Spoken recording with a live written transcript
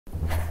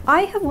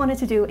I have wanted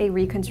to do a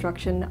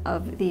reconstruction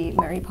of the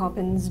Mary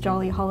Poppins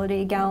Jolly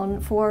Holiday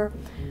gown for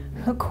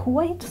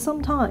quite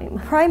some time.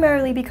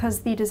 Primarily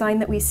because the design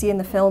that we see in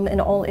the film in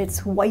all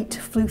its white,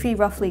 floofy,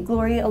 ruffly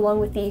glory, along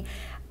with the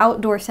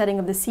outdoor setting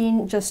of the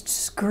scene, just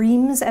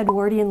screams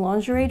Edwardian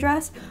lingerie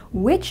dress,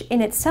 which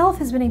in itself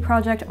has been a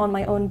project on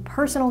my own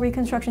personal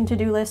reconstruction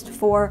to-do list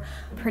for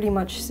pretty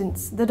much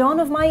since the dawn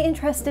of my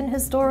interest in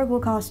historical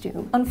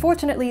costume.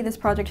 Unfortunately, this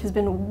project has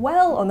been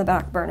well on the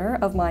back burner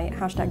of my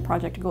hashtag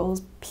project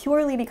goals,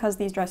 purely because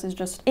these dresses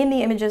just in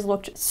the images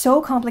looked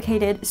so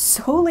complicated,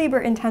 so labor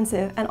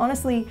intensive, and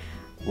honestly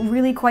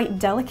really quite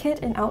delicate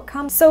in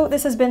outcome. So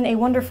this has been a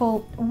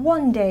wonderful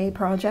one-day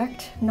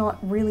project, not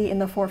really in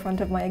the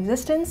forefront of my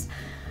existence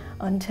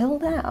until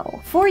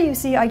now. For you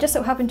see, I just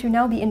so happen to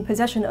now be in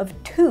possession of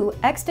 2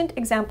 extant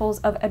examples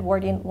of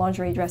Edwardian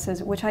lingerie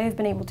dresses, which I have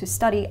been able to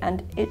study,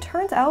 and it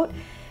turns out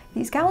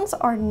these gowns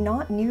are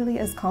not nearly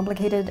as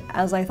complicated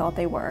as I thought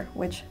they were,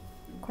 which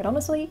quite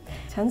honestly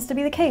tends to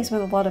be the case with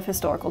a lot of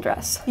historical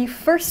dress. The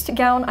first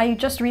gown I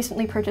just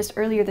recently purchased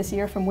earlier this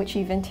year from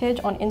Witchy Vintage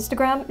on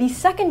Instagram. The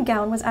second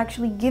gown was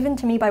actually given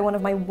to me by one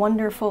of my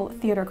wonderful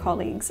theater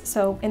colleagues.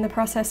 So in the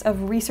process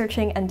of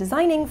researching and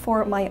designing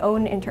for my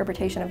own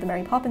interpretation of the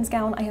Mary Poppins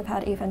gown, I have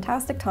had a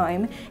fantastic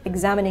time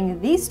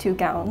examining these 2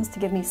 gowns to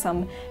give me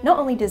some not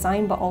only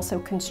design but also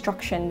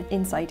construction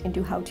insight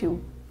into how to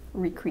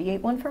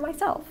recreate one for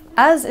myself.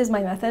 As is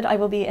my method, I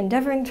will be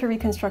endeavoring to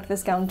reconstruct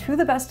this gown to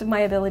the best of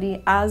my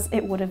ability as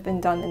it would have been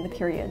done in the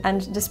period.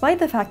 And despite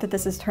the fact that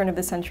this is turn of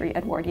the century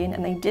Edwardian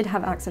and they did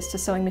have access to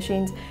sewing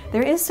machines,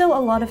 there is still a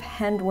lot of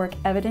handwork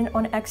evident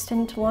on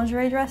extant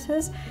lingerie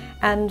dresses,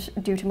 and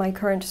due to my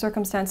current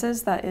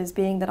circumstances, that is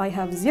being that I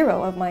have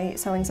 0 of my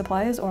sewing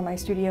supplies or my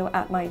studio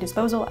at my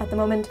disposal at the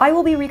moment, I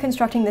will be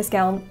reconstructing this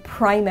gown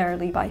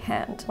primarily by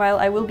hand. While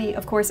I will be,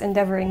 of course,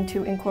 endeavoring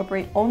to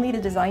incorporate only the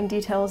design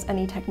details,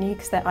 any techniques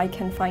that I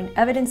can find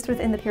evidenced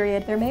within the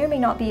period, there may or may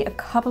not be a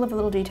couple of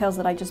little details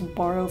that I just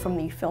borrow from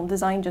the film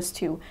design just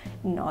to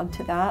nod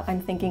to that. I'm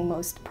thinking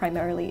most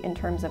primarily in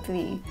terms of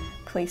the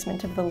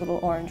placement of the little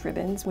orange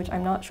ribbons, which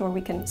I'm not sure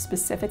we can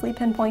specifically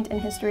pinpoint in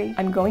history.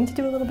 I'm going to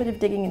do a little bit of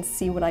digging and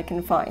see what I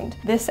can find.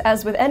 This,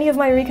 as with any of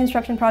my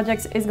reconstruction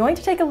projects, is going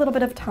to take a little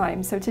bit of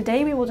time, so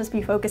today we will just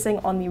be focusing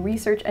on the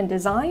research and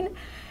design,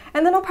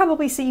 and then I'll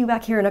probably see you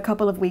back here in a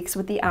couple of weeks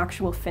with the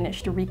actual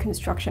finished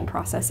reconstruction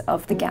process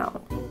of the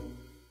gown.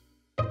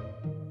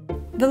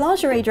 The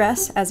lingerie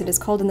dress, as it is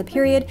called in the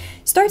period,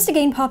 starts to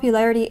gain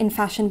popularity in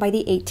fashion by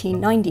the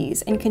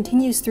 1890s and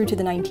continues through to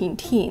the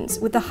 19-teens,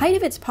 with the height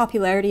of its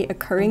popularity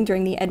occurring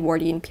during the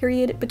Edwardian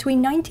period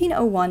between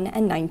 1901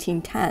 and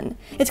 1910.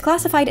 It's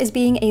classified as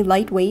being a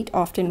lightweight,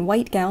 often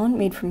white gown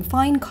made from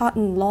fine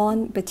cotton,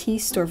 lawn,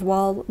 batiste or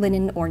voile,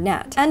 linen or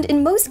net, and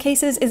in most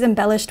cases is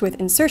embellished with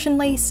insertion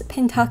lace,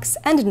 pin tucks,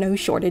 and no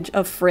shortage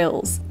of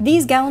frills.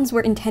 These gowns were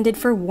intended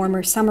for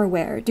warmer summer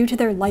wear due to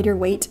their lighter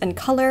weight and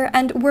color,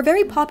 and were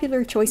very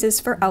popular choices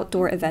for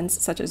outdoor events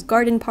such as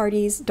garden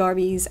parties,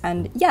 derbies,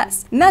 and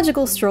yes,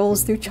 magical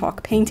strolls through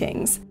chalk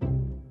paintings.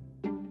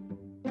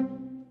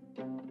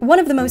 One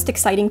of the most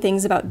exciting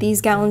things about these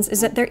gowns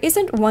is that there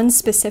isn't one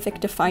specific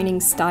defining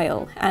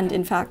style, and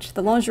in fact,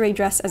 the lingerie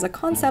dress as a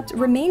concept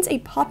remains a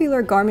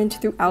popular garment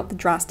throughout the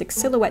drastic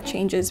silhouette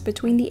changes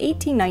between the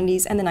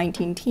 1890s and the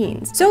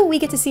 19-teens. So we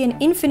get to see an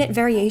infinite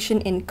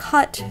variation in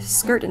cut,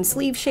 skirt and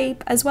sleeve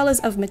shape, as well as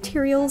of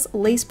materials,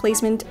 lace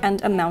placement,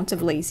 and amount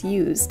of lace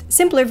used.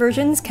 Simpler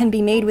versions can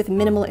be made with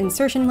minimal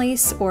insertion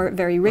lace, or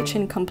very rich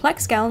and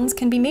complex gowns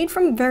can be made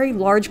from very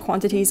large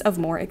quantities of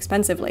more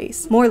expensive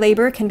lace. More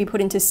labor can be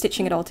put into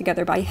stitching it all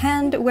together by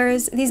hand,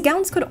 whereas these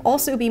gowns could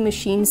also be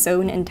machine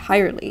sewn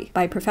entirely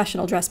by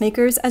professional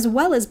dressmakers as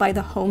well as by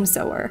the home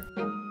sewer.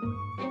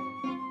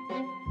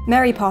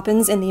 Mary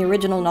Poppins in the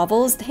original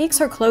novels takes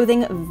her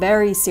clothing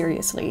very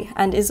seriously,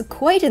 and is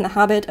quite in the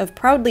habit of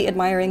proudly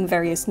admiring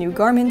various new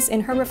garments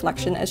in her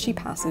reflection as she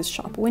passes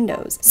shop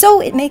windows. So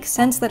it makes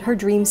sense that her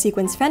dream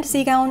sequence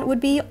fantasy gown would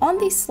be on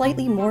the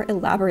slightly more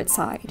elaborate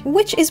side,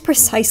 which is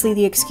precisely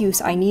the excuse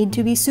I need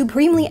to be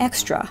supremely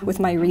extra with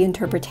my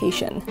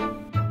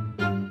reinterpretation.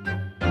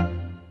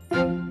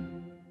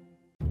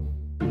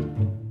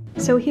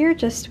 So here,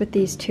 just with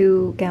these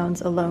 2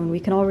 gowns alone, we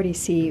can already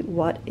see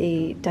what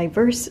a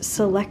diverse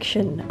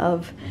selection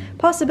of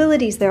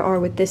possibilities there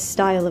are with this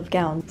style of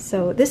gown.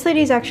 So this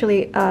lady's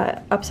actually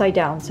upside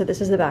down, so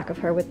this is the back of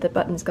her with the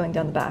buttons going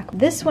down the back.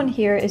 This one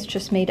here is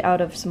just made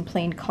out of some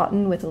plain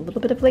cotton with a little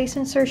bit of lace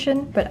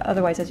insertion, but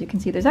otherwise, as you can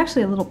see, there's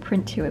actually a little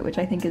print to it, which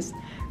I think is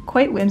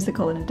quite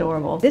whimsical and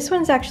adorable. This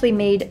one's actually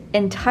made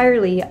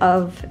entirely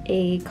of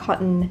a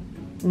cotton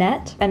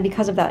net, and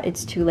because of that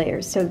it's 2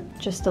 layers, so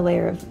just a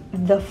layer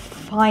of the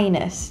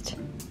finest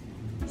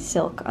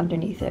silk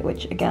underneath it,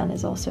 which again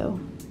is also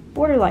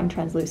borderline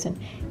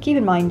translucent. Keep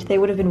in mind they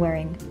would have been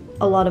wearing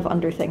a lot of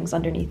things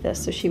underneath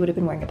this, so she would have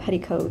been wearing a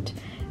petticoat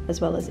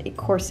as well as a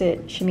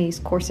corset, chemise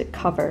corset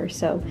cover,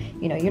 so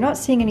you know, you're not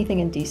seeing anything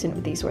indecent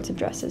with these sorts of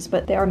dresses,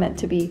 but they are meant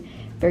to be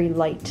very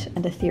light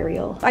and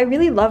ethereal. I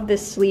really love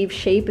this sleeve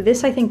shape.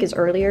 This I think is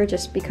earlier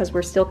just because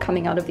we're still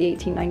coming out of the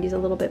 1890s a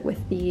little bit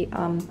with the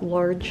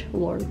large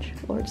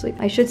sleeve.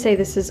 I should say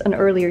this is an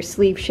earlier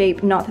sleeve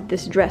shape, not that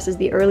this dress is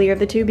the earlier of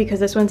the two, because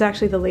this one's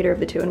actually the later of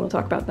the two, and we'll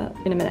talk about that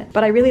in a minute.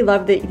 But I really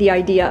love the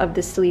idea of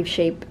the sleeve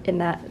shape in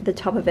that the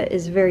top of it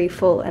is very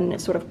full and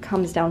it sort of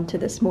comes down to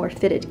this more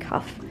fitted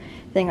cuff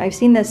thing. I've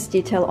seen this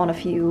detail on a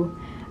few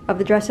of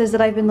the dresses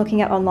that I've been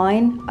looking at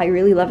online. I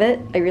really love it.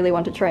 I really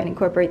want to try and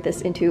incorporate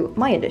this into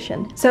my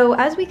edition. So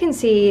as we can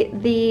see,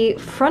 the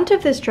front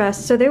of this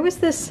dress, so there was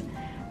this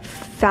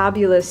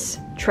fabulous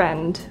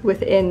trend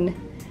within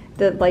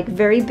the like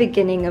very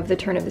beginning of the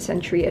turn of the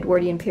century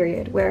Edwardian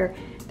period where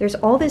there's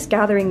all this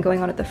gathering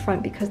going on at the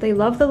front because they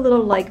love the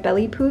little like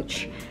belly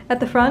pooch at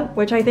the front,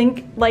 which I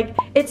think like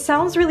it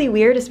sounds really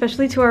weird,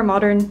 especially to our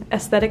modern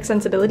aesthetic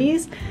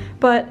sensibilities,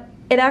 but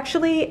it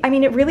actually, I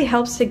mean, it really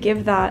helps to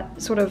give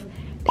that sort of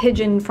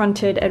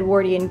pigeon-fronted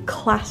Edwardian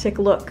classic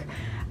look.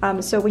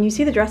 So when you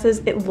see the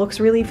dresses, it looks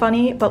really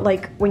funny, but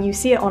like when you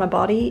see it on a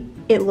body,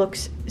 it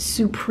looks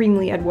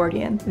supremely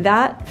Edwardian.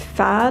 That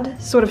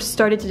fad sort of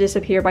started to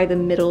disappear by the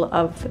middle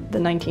of the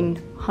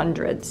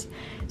 1900s.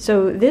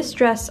 So this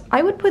dress,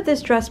 I would put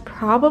this dress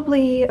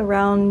probably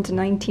around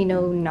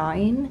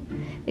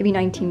 1909, maybe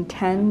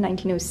 1910,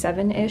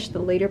 1907-ish, the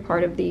later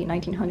part of the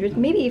 1900s,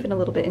 maybe even a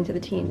little bit into the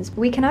teens.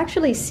 We can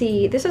actually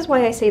see, this is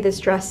why I say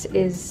this dress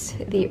is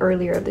the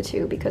earlier of the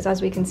two, because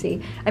as we can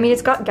see, I mean,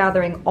 it's got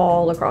gathering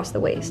all across the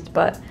waist,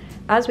 but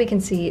as we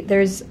can see,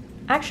 there's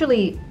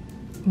actually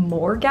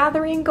more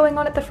gathering going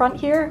on at the front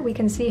here. We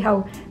can see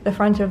how the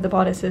front of the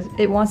bodice is,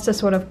 it wants to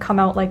sort of come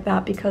out like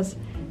that because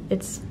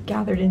it's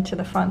gathered into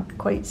the front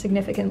quite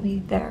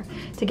significantly there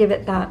to give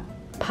it that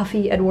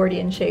puffy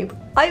Edwardian shape.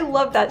 I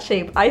love that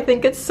shape. I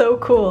think it's so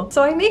cool.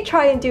 So I may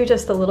try and do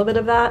just a little bit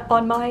of that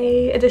on my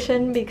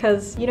edition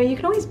because, you know, you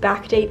can always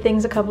backdate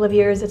things a couple of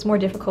years. It's more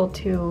difficult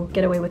to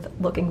get away with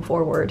looking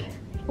forward.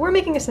 We're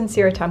making a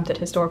sincere attempt at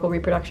historical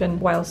reproduction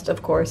whilst,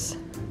 of course,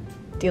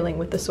 dealing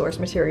with the source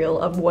material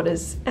of what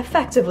is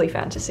effectively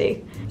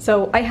fantasy.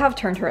 So I have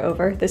turned her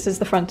over. This is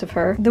the front of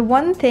her. The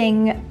one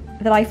thing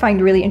that I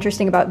find really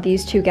interesting about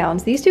these two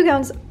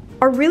gowns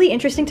are really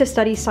interesting to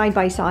study side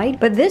by side,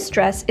 but this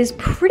dress is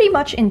pretty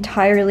much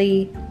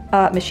entirely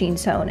machine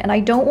sewn. And I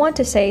don't want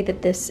to say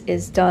that this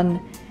is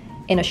done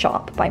in a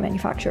shop by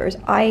manufacturers.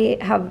 I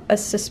have a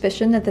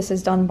suspicion that this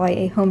is done by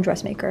a home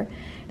dressmaker.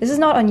 This is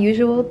not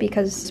unusual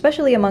because,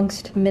 especially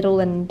amongst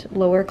middle and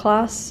lower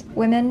class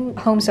women,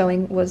 home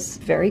sewing was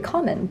very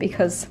common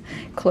because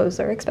clothes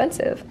are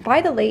expensive.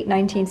 By the late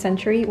 19th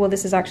century, well,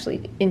 this is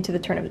actually into the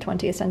turn of the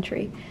 20th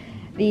century,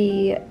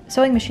 the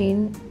sewing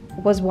machine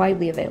was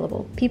widely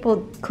available.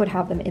 People could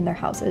have them in their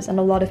houses, and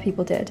a lot of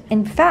people did.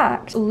 In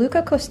fact,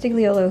 Luca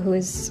Costigliolo, who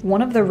is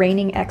one of the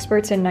reigning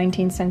experts in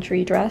 19th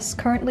century dress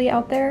currently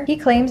out there, he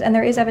claims, and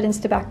there is evidence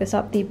to back this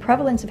up, the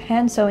prevalence of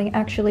hand sewing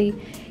actually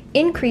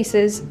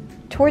increases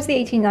towards the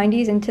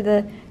 1890s into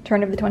the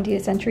turn of the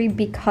 20th century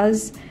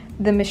because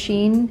the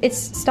machine, it's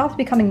stopped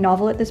becoming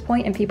novel at this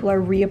point and people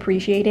are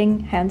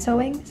reappreciating hand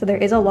sewing. So there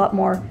is a lot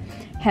more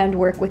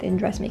handwork within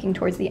dressmaking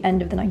towards the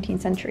end of the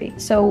 19th century.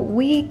 So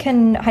we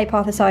can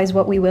hypothesize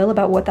what we will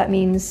about what that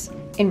means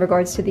in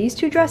regards to these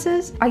two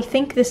dresses. I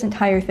think this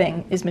entire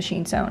thing is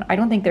machine sewn. I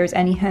don't think there's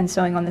any hand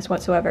sewing on this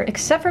whatsoever,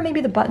 except for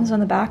maybe the buttons on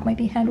the back might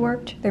be hand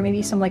worked. There may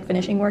be some like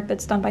finishing work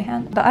that's done by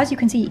hand. But as you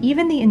can see,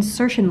 even the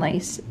insertion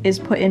lace is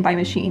put in by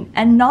machine,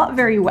 and not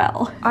very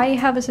well. I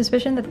have a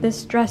suspicion that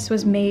this dress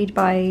was made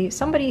by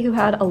somebody who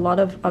had a lot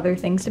of other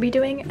things to be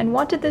doing and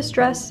wanted this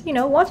dress, you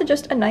know, wanted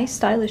just a nice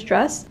stylish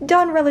dress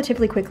done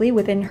relatively quickly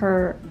within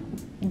her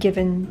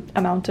given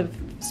amount of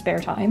spare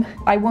time.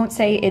 I won't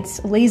say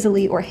it's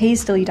lazily or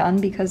hastily done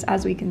because,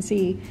 as we can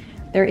see,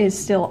 there is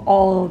still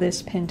all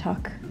this pin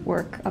tuck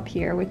work up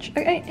here, which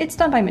it's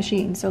done by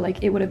machine, so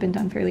like it would have been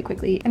done fairly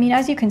quickly. I mean,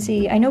 as you can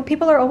see, I know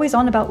people are always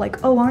on about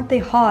like, oh, aren't they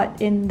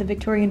hot in the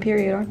Victorian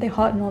period? Aren't they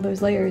hot in all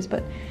those layers?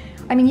 But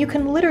I mean, you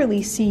can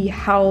literally see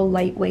how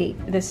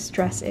lightweight this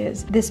dress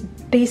is. This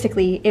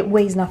basically, it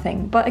weighs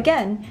nothing. But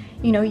again,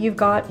 you know, you've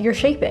got your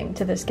shaping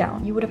to this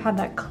gown. You would have had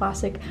that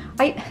classic,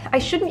 I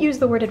shouldn't use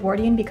the word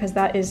Edwardian because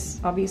that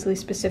is obviously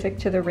specific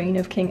to the reign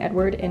of King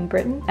Edward in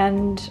Britain.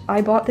 And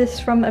I bought this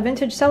from a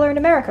vintage seller in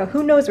America.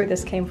 Who knows where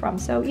this came from?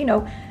 So, you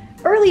know,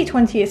 early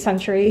 20th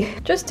century.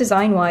 Just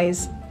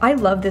design-wise, I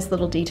love this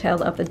little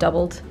detail of the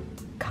doubled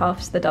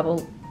cuffs, the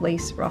double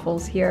lace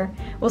ruffles here.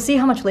 We'll see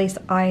how much lace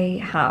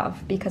I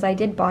have because I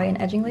did buy an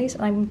edging lace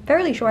and I'm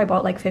fairly sure I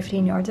bought like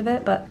 15 yards of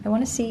it, but I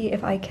want to see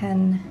if I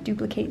can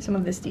duplicate some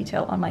of this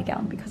detail on my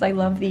gown because I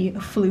love the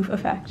floof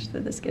effect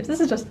that this gives.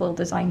 This is just a little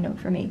design note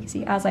for me.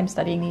 See, as I'm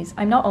studying these,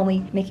 I'm not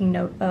only making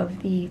note of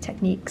the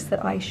techniques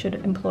that I should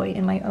employ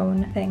in my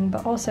own thing,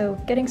 but also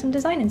getting some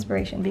design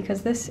inspiration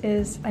because this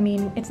is, I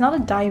mean, it's not a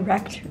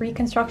direct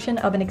reconstruction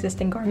of an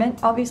existing garment,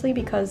 obviously,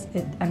 because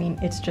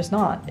it's just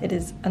not. It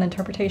is an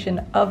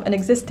interpretation of an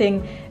existing,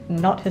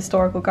 not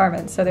historical historical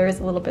garments, so there is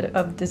a little bit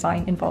of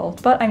design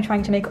involved, but I'm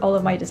trying to make all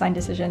of my design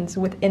decisions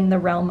within the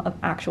realm of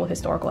actual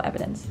historical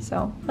evidence.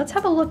 So let's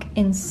have a look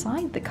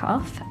inside the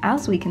cuff.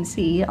 As we can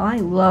see, I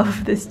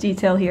love this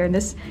detail here, and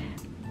this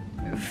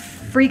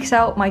freaks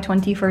out my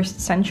 21st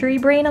century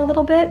brain a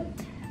little bit,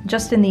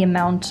 just in the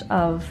amount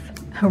of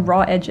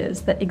raw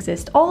edges that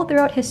exist all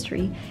throughout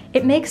history.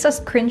 It makes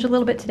us cringe a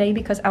little bit today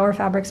because our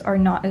fabrics are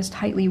not as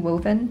tightly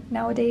woven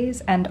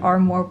nowadays and are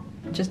more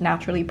just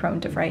naturally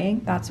prone to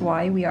fraying. That's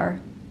why we are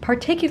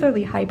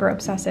particularly hyper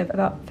obsessive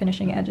about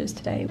finishing edges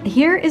today.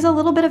 Here is a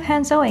little bit of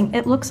hand sewing.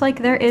 It looks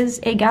like there is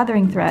a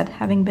gathering thread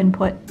having been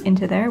put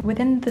into there.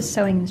 Within the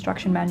sewing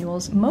instruction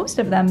manuals, most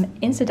of them,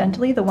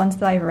 incidentally, the ones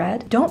that I've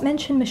read, don't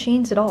mention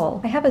machines at all.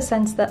 I have a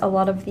sense that a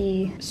lot of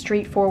the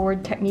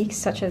straightforward techniques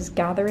such as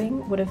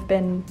gathering would have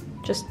been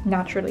just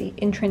naturally,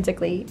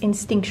 intrinsically,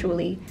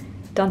 instinctually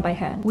done by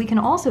hand. We can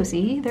also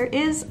see there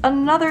is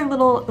another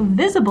little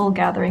visible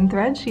gathering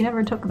thread. She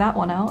never took that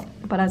one out,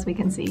 but as we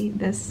can see,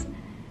 this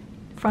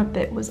front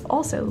bit was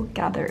also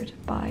gathered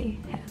by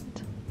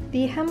hand.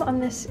 The hem on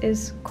this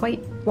is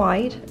quite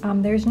wide.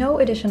 There's no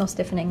additional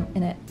stiffening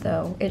in it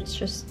though. It's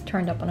just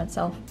turned up on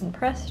itself and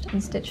pressed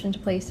and stitched into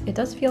place. It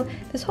does feel,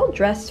 this whole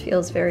dress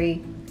feels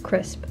very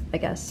crisp, I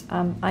guess.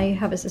 I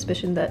have a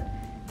suspicion that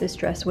this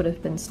dress would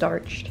have been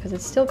starched because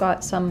it's still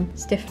got some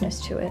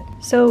stiffness to it.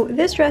 So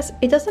this dress,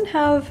 it doesn't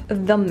have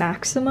the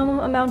maximum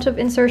amount of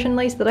insertion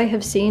lace that I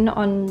have seen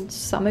on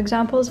some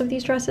examples of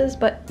these dresses,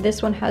 but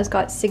this one has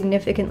got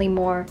significantly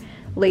more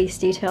lace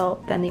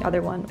detail than the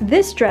other one.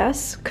 This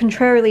dress,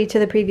 contrarily to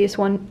the previous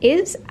one,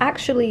 is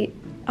actually,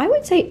 I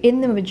would say, in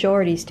the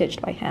majority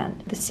stitched by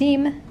hand. The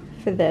seam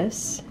for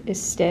this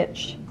is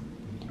stitched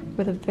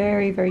with a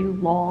very, very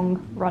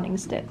long running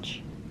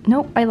stitch.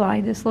 Nope, I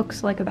lied, this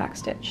looks like a back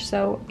stitch.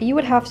 So you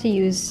would have to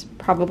use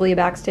probably a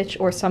back stitch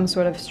or some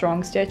sort of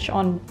strong stitch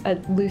on a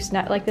loose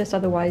net like this,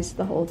 otherwise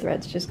the whole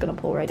thread's just gonna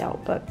pull right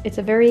out. But it's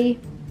a very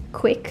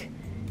quick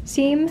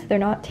seam. They're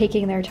not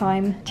taking their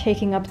time,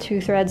 taking up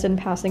 2 threads and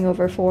passing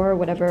over 4, or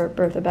whatever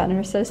Bertha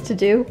Banner says to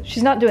do.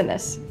 She's not doing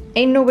this.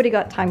 Ain't nobody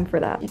got time for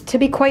that. To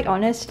be quite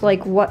honest,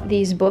 like what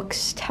these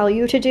books tell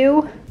you to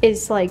do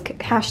is like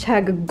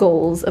hashtag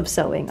goals of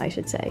sewing, I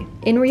should say.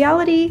 In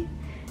reality,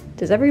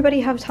 does everybody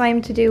have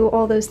time to do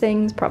all those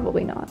things?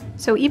 Probably not.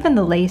 So even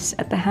the lace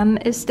at the hem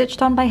is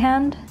stitched on by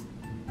hand.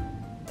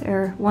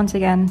 They're, once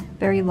again,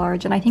 very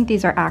large, and I think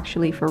these are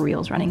actually for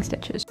reals running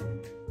stitches.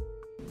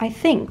 I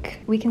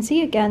think we can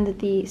see again that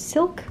the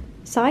silk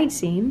side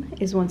seam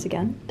is once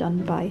again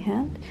done by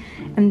hand,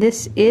 and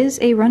this is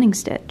a running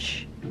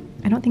stitch.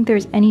 I don't think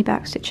there's any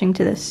back stitching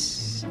to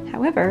this.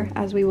 However,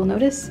 as we will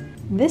notice,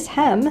 this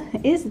hem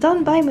is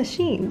done by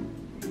machine.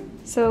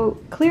 So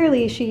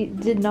clearly she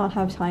did not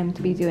have time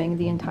to be doing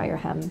the entire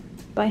hem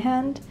by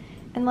hand.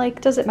 And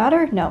like, does it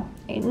matter? No.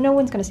 No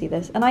one's gonna see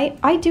this. And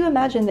I do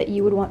imagine that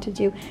you would want to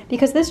do,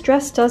 because this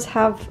dress does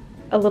have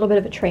a little bit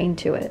of a train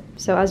to it.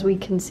 So as we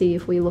can see,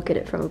 if we look at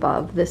it from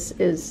above, this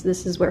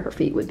is where her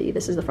feet would be.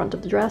 This is the front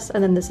of the dress,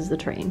 and then this is the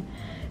train.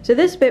 So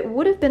this bit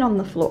would have been on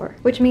the floor,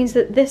 which means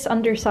that this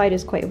underside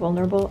is quite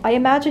vulnerable. I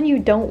imagine you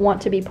don't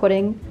want to be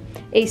putting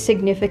a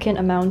significant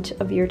amount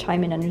of your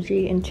time and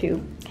energy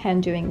into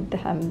hand doing the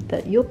hem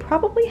that you'll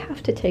probably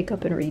have to take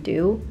up and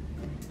redo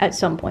at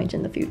some point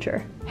in the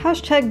future.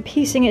 Hashtag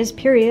piecing is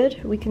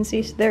period. We can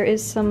see there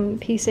is some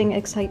piecing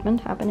excitement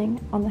happening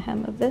on the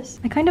hem of this.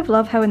 I kind of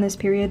love how in this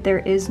period there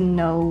is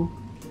no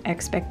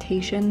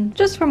expectation.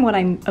 Just from what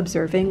I'm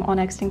observing on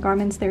extant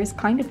garments, there is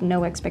kind of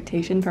no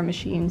expectation for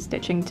machine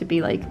stitching to be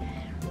like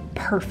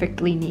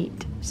perfectly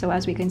neat. So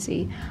as we can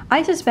see,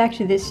 I suspect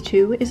this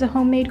too is a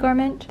homemade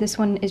garment. This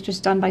one is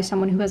just done by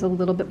someone who has a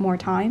little bit more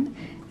time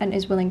and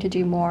is willing to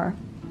do more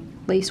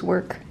lace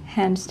work,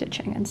 hand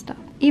stitching and stuff.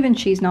 Even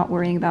she's not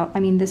worrying about, I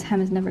mean, this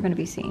hem is never going to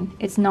be seen.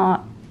 It's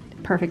not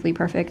perfectly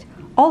perfect.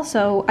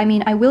 Also, I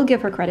mean, I will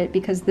give her credit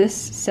because this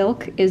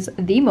silk is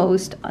the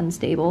most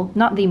unstable,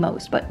 not the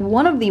most, but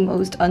one of the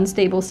most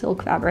unstable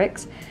silk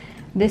fabrics.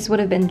 This would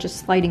have been just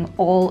sliding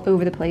all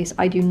over the place.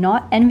 I do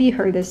not envy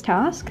her this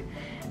task.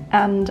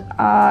 And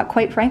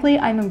quite frankly,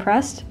 I'm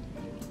impressed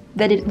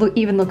that it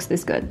even looks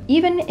this good.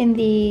 Even in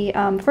the,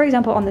 for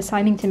example, on the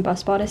Symington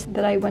bust bodice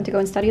that I went to go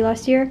and study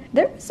last year,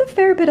 there was a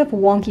fair bit of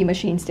wonky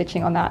machine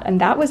stitching on that, and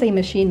that was a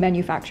machine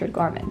manufactured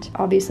garment.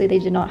 Obviously, they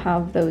did not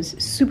have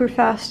those super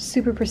fast,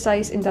 super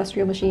precise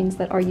industrial machines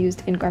that are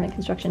used in garment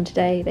construction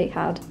today. They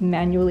had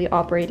manually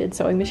operated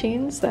sewing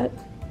machines that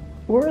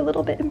were a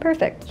little bit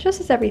imperfect,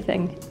 just as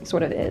everything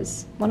sort of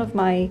is. One of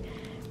my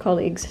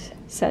colleagues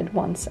said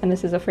once, and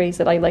this is a phrase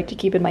that I like to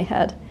keep in my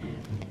head,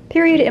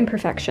 period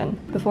imperfection,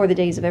 before the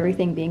days of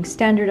everything being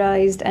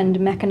standardized and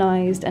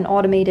mechanized and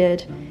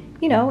automated.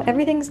 You know,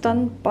 everything's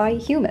done by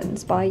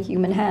humans, by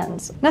human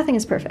hands. Nothing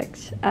is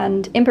perfect,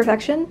 and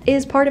imperfection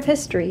is part of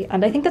history,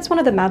 and I think that's one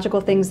of the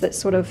magical things that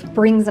sort of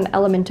brings an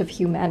element of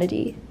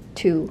humanity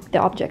to the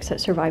objects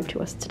that survive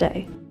to us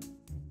today.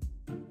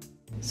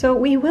 So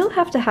we will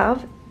have to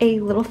have a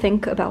little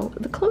think about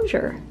the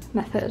closure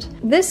method.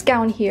 This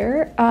gown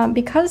here,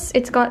 because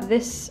it's got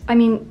this, I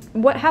mean,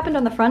 what happened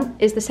on the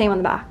front is the same on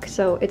the back.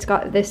 So it's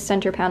got this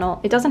center panel.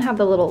 It doesn't have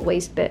the little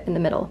waist bit in the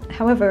middle.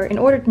 However, in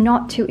order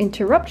not to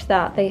interrupt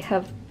that, they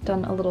have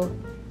done a little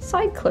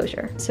side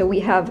closure. So we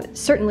have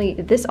certainly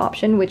this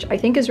option, which I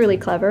think is really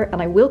clever,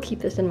 and I will keep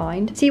this in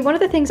mind. See, one of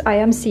the things I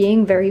am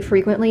seeing very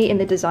frequently in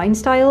the design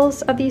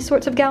styles of these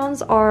sorts of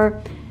gowns are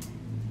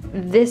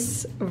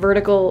this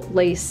vertical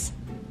lace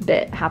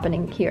bit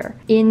happening here.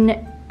 In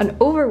an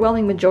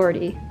overwhelming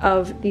majority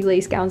of the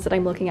lace gowns that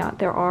I'm looking at,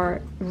 there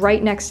are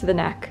right next to the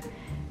neck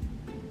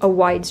a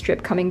wide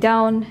strip coming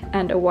down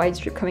and a wide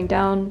strip coming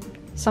down.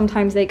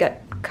 Sometimes they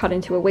get cut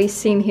into a waist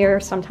seam here,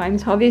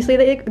 sometimes obviously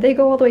they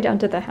go all the way down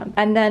to the hem.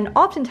 And then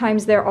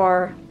oftentimes there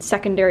are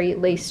secondary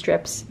lace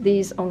strips.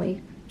 These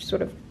only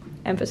sort of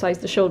emphasize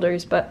the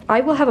shoulders, but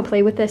I will have a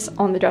play with this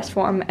on the dress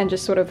form and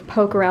just sort of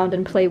poke around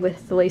and play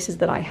with the laces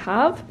that I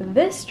have.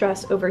 This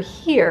dress over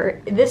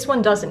here, this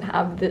one doesn't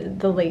have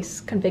the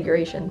lace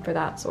configuration for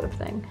that sort of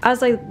thing.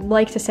 As I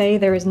like to say,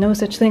 there is no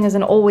such thing as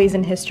an always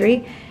in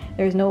history.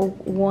 There's no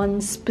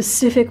one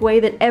specific way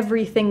that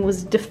everything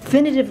was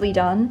definitively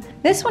done.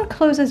 This one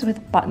closes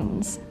with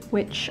buttons,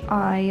 which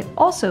I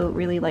also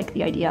really like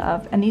the idea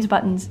of. And these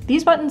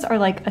buttons are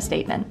like a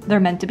statement. They're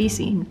meant to be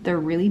seen. They're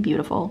really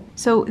beautiful.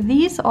 So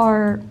these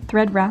are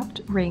thread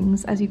wrapped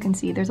rings. As you can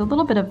see, there's a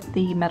little bit of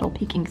the metal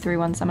peeking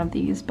through on some of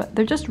these, but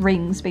they're just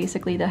rings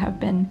basically that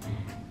have been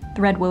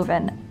thread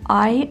woven.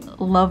 I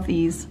love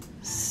these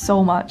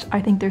so much.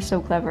 I think they're so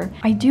clever.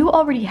 I do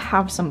already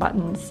have some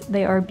buttons.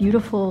 They are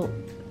beautiful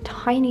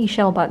tiny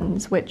shell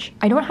buttons, which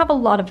I don't have a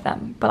lot of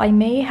them, but I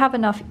may have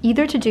enough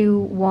either to do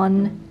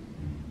one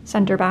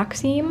center back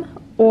seam,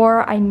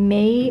 or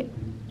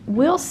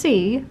we'll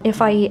see if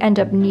I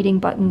end up needing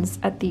buttons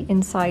at the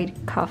inside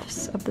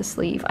cuffs of the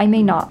sleeve. I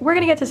may not. We're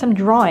gonna get to some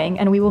drawing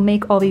and we will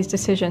make all these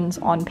decisions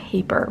on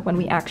paper when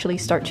we actually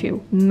start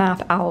to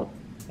map out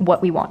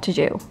what we want to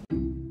do.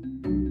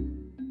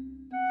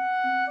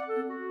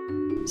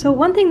 So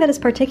one thing that is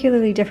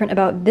particularly different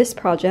about this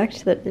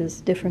project, that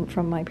is different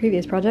from my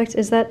previous projects,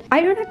 is that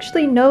I don't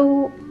actually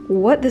know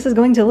what this is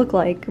going to look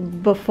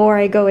like before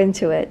I go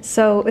into it.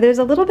 So there's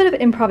a little bit of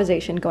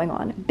improvisation going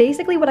on.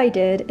 Basically what I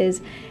did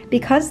is,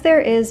 because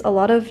there is a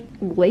lot of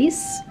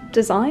lace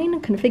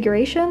design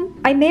configuration,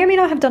 I may or may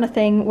not have done a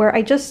thing where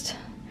I just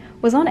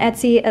was on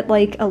Etsy at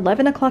like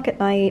 11 o'clock at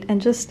night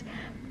and just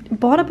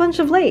bought a bunch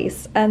of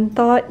lace and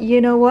thought, you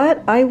know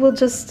what, I will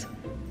just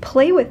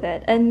play with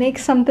it and make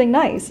something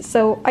nice.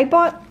 So I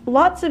bought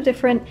lots of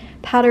different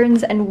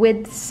patterns and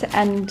widths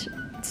and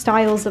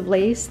styles of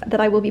lace that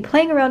I will be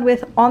playing around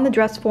with on the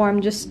dress form,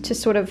 just to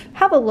sort of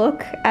have a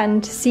look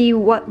and see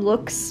what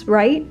looks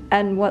right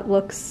and what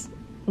looks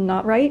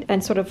not right,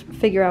 and sort of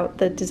figure out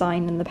the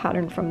design and the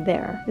pattern from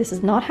there. This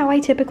is not how I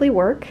typically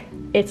work.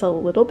 It's a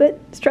little bit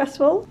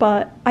stressful,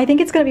 but I think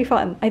it's gonna be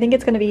fun. I think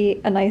it's gonna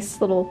be a nice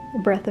little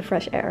breath of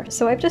fresh air.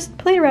 So I've just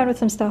played around with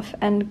some stuff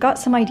and got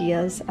some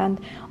ideas, and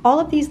all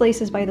of these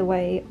laces, by the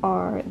way,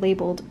 are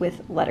labeled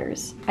with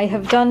letters. I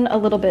have done a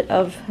little bit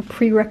of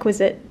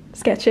prerequisite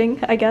sketching,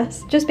 I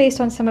guess, just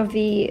based on some of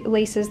the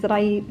laces that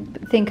I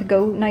think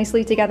go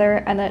nicely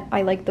together and that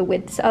I like the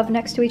widths of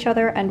next to each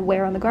other and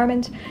wear on the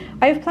garment.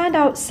 I've planned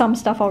out some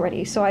stuff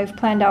already. So I've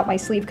planned out my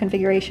sleeve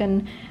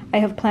configuration. I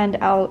have planned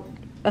out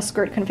a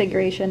skirt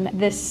configuration.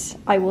 This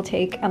I will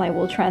take and I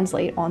will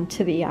translate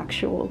onto the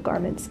actual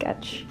garment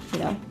sketch, you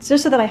know. It's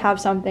just so that I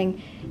have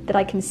something that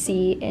I can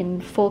see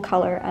in full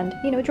color. And,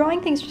 you know,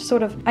 drawing things just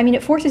sort of, I mean,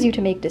 it forces you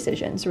to make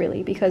decisions,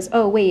 really, because,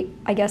 oh wait,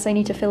 I guess I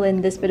need to fill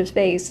in this bit of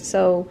space,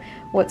 so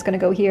what's gonna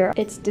go here?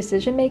 It's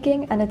decision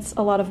making and it's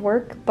a lot of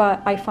work,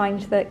 but I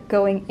find that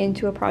going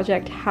into a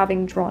project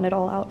having drawn it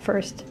all out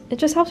first, it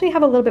just helps me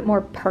have a little bit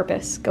more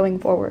purpose going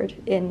forward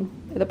in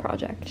the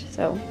project.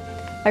 So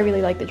I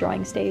really like the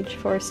drawing stage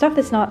for stuff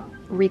that's not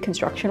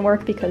reconstruction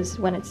work, because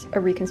when it's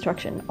a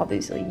reconstruction,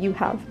 obviously you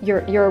have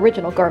your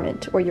original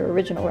garment, or your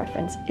original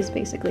reference is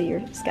basically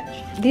your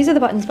sketch. These are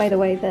the buttons, by the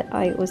way, that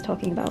I was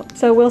talking about.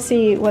 So we'll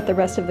see what the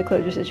rest of the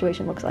closure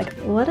situation looks like.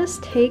 Let us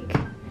take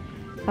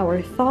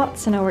our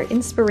thoughts and our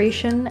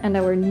inspiration and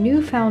our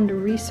newfound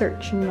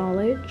research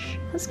knowledge.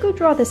 Let's go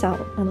draw this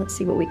out and let's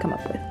see what we come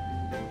up with.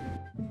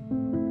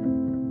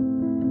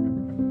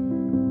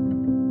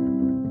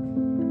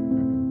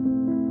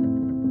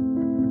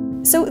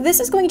 So this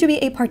is going to be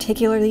a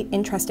particularly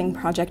interesting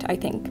project, I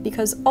think,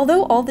 because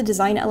although all the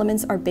design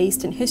elements are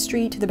based in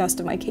history to the best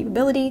of my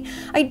capability,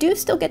 I do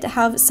still get to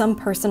have some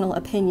personal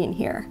opinion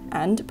here.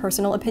 And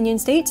personal opinion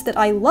states that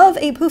I love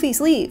a poofy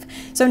sleeve.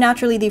 So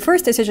naturally the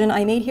first decision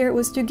I made here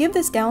was to give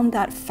this gown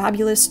that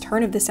fabulous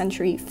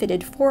turn-of-the-century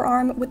fitted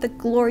forearm with the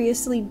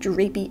gloriously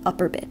drapey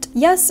upper bit.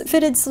 Yes,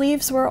 fitted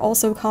sleeves were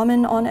also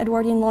common on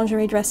Edwardian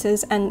lingerie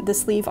dresses, and the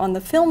sleeve on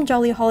the film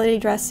Jolly Holiday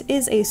dress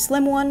is a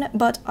slim one,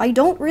 but I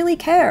don't really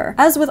care.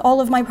 As with all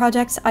of my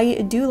projects, I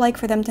do like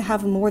for them to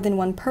have more than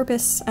one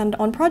purpose, and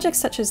on projects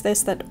such as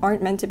this that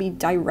aren't meant to be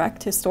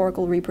direct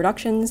historical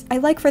reproductions, I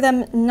like for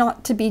them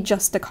not to be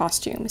just a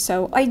costume.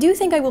 So I do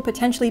think I will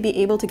potentially be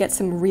able to get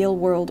some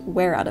real-world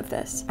wear out of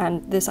this,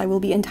 and this I will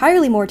be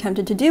entirely more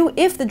tempted to do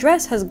if the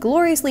dress has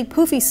gloriously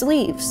poofy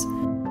sleeves.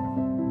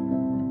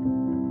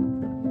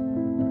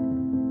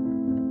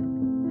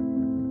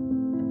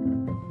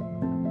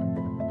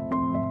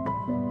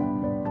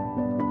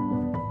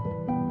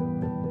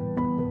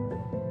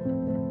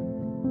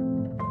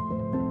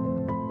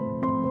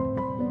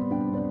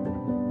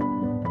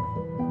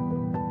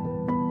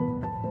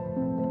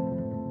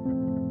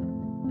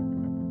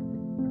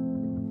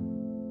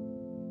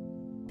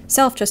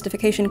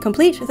 Self-justification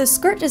complete, the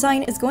skirt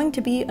design is going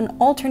to be an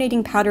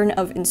alternating pattern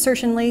of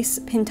insertion lace,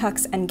 pin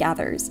tucks, and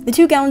gathers. The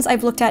two gowns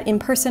I've looked at in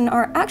person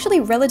are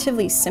actually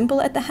relatively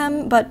simple at the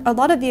hem, but a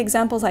lot of the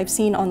examples I've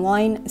seen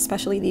online,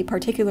 especially the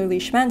particularly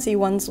schmancy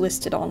ones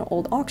listed on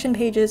old auction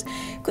pages,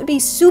 could be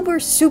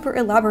super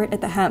elaborate at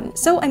the hem,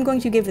 so I'm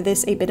going to give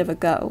this a bit of a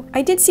go.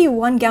 I did see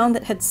one gown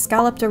that had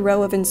scalloped a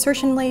row of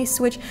insertion lace,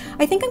 which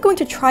I think I'm going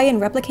to try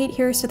and replicate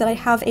here so that I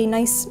have a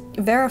nice,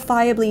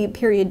 verifiably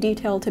period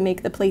detail to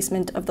make the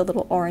placement of the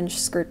little orange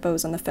skirt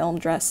bows on the film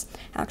dress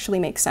actually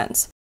make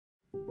sense.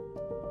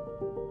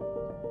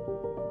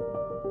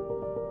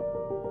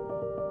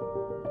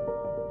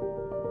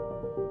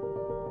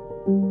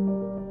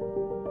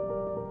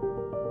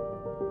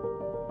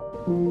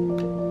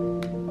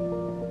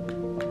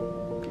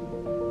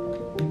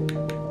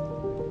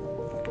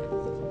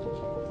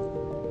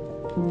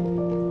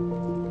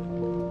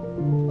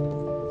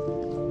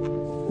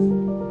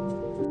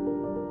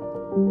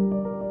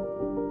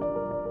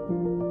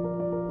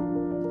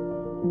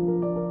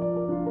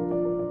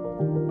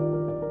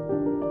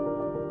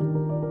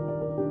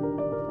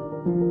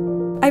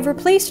 I've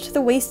replaced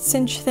the waist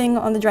cinch thing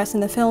on the dress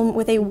in the film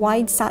with a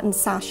wide satin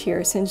sash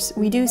here, since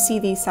we do see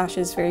these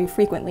sashes very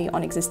frequently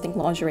on existing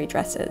lingerie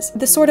dresses.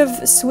 The sort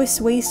of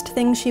Swiss waist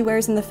thing she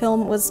wears in the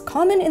film was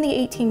common in the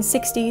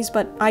 1860s,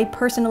 but I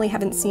personally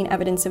haven't seen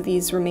evidence of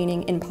these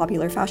remaining in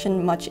popular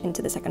fashion much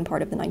into the second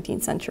part of the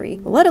 19th century,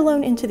 let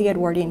alone into the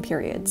Edwardian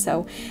period.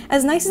 So,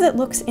 as nice as it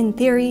looks in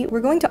theory,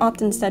 we're going to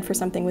opt instead for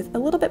something with a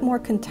little bit more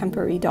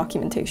contemporary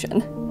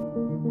documentation.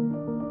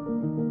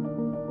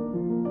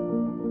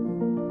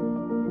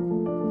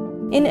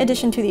 In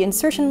addition to the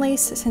insertion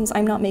lace, since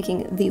I'm not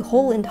making the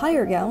whole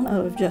entire gown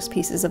out of just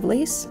pieces of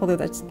lace, although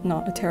that's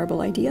not a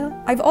terrible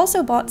idea, I've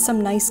also bought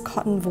some nice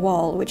cotton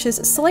voile, which is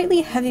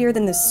slightly heavier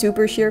than the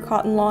super sheer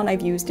cotton lawn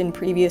I've used in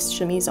previous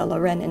chemise à la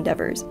reine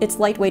endeavors. It's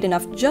lightweight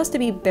enough just to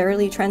be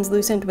barely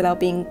translucent without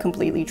being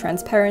completely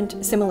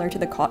transparent, similar to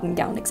the cotton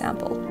gown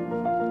example.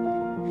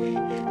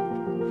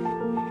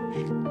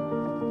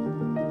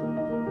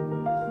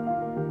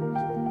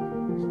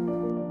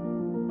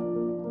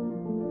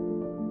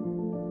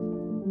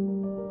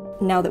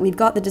 Now that we've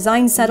got the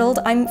design settled,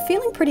 I'm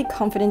feeling pretty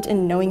confident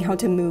in knowing how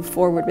to move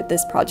forward with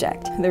this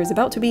project. There's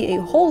about to be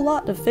a whole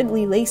lot of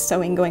fiddly lace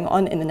sewing going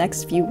on in the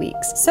next few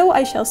weeks, so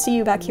I shall see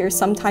you back here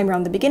sometime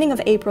around the beginning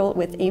of April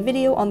with a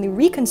video on the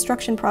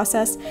reconstruction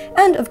process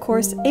and, of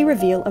course, a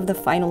reveal of the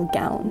final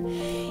gown.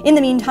 In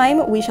the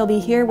meantime, we shall be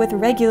here with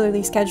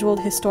regularly scheduled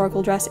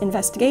historical dress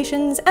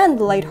investigations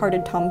and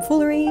lighthearted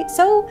tomfoolery,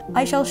 so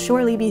I shall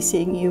surely be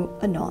seeing you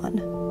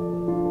anon.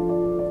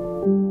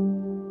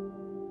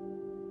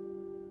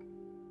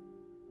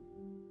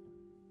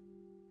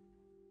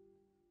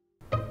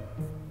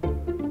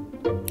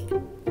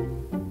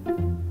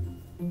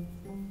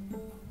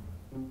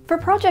 For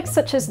projects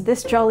such as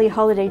this jolly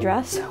holiday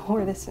dress,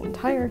 or this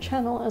entire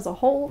channel as a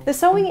whole, the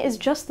sewing is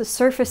just the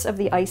surface of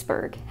the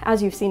iceberg.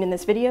 As you've seen in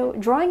this video,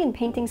 drawing and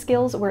painting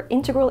skills were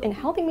integral in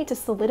helping me to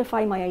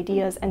solidify my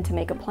ideas and to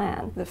make a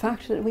plan. The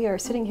fact that we are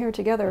sitting here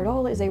together at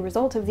all is a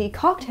result of the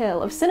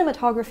cocktail of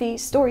cinematography,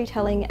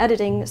 storytelling,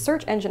 editing,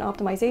 search engine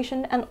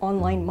optimization, and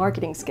online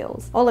marketing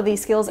skills. All of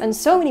these skills and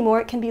so many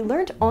more can be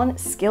learnt on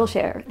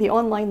Skillshare, the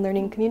online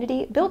learning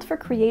community built for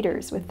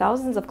creators with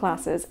thousands of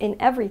classes in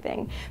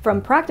everything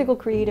from practical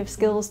creative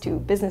skills to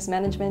business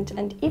management,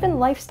 and even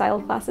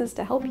lifestyle classes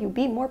to help you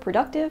be more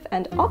productive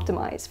and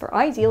optimize for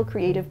ideal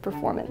creative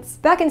performance.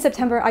 Back in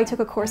September, I took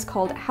a course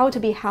called How to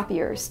Be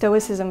Happier: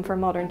 Stoicism for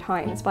Modern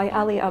Times by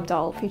Ali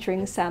Abdal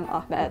featuring Sam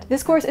Ahmed.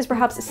 This course is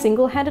perhaps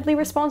single-handedly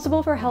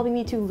responsible for helping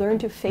me to learn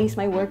to face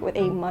my work with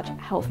a much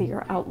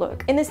healthier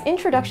outlook. In this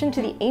introduction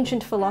to the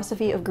ancient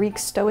philosophy of Greek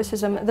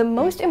Stoicism, the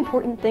most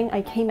important thing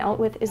I came out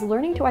with is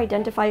learning to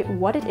identify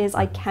what it is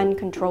I can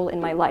control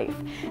in my life.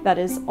 That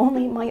is,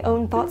 only my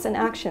own thoughts and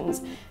actions,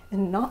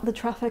 and not the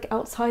traffic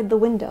outside the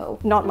window.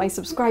 Not my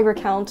subscriber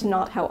count,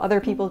 not how other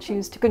people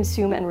choose to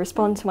consume and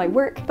respond to my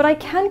work, but I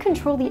can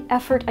control the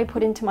effort I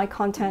put into my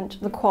content,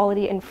 the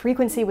quality and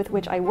frequency with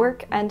which I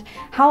work, and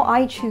how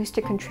I choose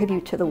to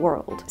contribute to the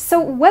world. So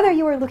whether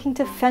you are looking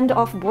to fend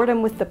off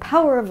boredom with the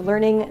power of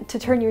learning, to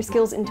turn your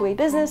skills into a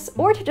business,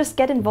 or to just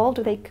get involved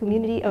with a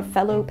community of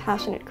fellow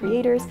passionate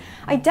creators,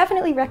 I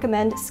definitely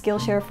recommend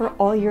Skillshare for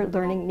all your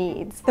learning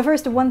needs. The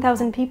first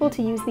 1,000 people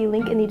to use the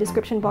link in the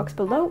description box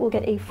below will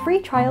get a free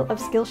trial of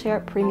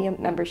Skillshare Premium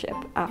membership.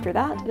 After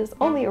that, it is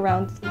only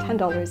around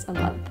 $10 a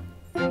month.